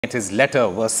It is letter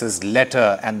versus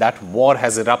letter, and that war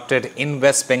has erupted in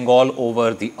West Bengal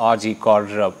over the RG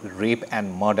Kaur rape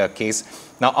and murder case.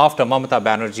 Now, after Mamata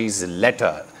Banerjee's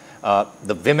letter,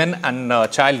 the Women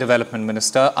and Child Development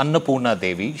Minister Annapurna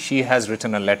Devi, she has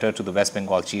written a letter to the West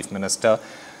Bengal Chief Minister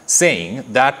saying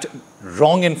that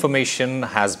wrong information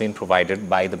has been provided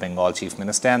by the Bengal Chief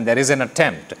Minister and there is an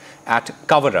attempt at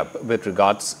cover-up with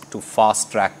regards to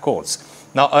fast-track courts.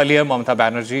 Now, earlier, Mamata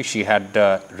Banerjee, she had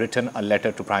written a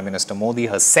letter to Prime Minister Modi,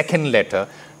 her second letter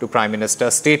to Prime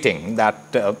Minister, stating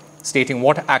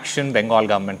what action Bengal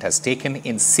government has taken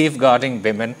in safeguarding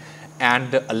women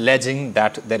and alleging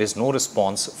that there is no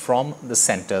response from the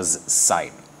centre's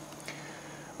side.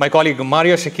 My colleague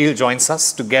Maria Shakil joins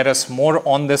us to get us more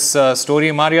on this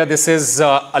story. Maria, this is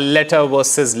a letter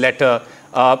versus letter.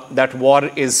 That war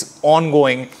is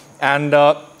ongoing, and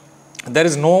there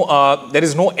is no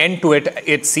end to it,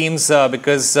 it seems,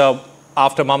 because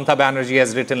after Mamata Banerjee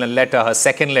has written a letter, her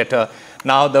second letter,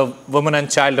 now the Women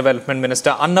and Child Development Minister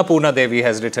Annapurna Devi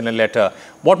has written a letter.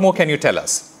 What more can you tell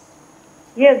us?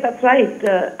 Yes, that's right.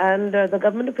 And the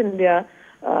government of India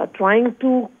trying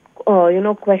to,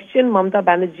 question Mamata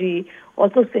Banerjee,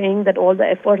 also saying that all the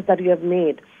efforts that you have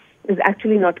made is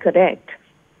actually not correct,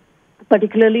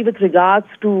 particularly with regards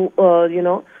to,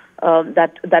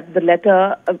 that the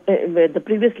letter, the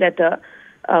previous letter,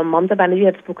 Mamata Banerjee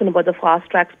had spoken about the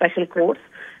fast-track special courts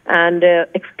and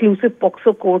exclusive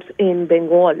POCSO courts in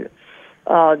Bengal.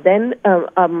 Then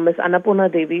Ms.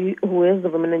 Annapurna Devi, who is the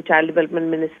Women and Child Development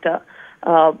Minister,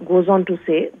 goes on to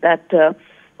say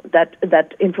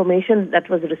that information that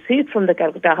was received from the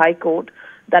Kolkata High Court,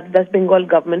 that West Bengal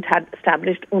government had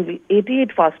established only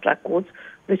 88 fast-track courts,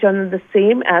 which are the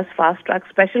same as fast-track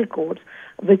special courts,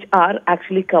 which are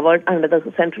actually covered under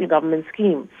the central government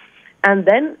scheme. And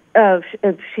then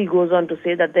she goes on to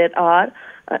say that there are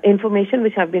information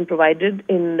which have been provided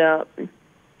in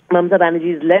Mamata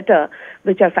Banerjee's letter,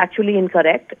 which are factually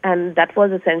incorrect, and that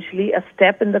was essentially a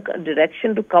step in the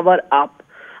direction to cover up.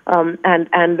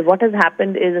 And what has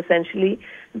happened is essentially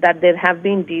that there have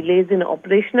been delays in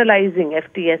operationalizing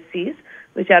FTSCs,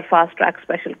 which are fast-track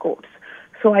special courts.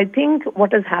 So I think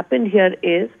what has happened here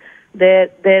is there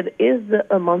is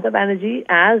Mamata Banerjee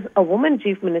as a woman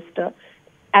chief minister.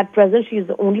 At present, she is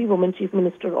the only woman chief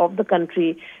minister of the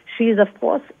country. She is, of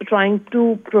course, trying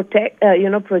to project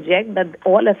that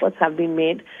all efforts have been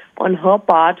made on her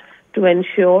part to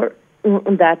ensure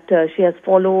that she has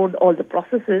followed all the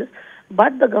processes.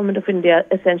 But the government of India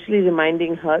essentially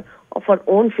reminding her of her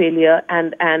own failure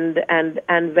and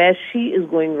where she is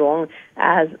going wrong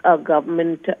as a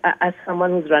government, as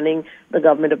someone who's running the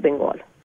government of Bengal.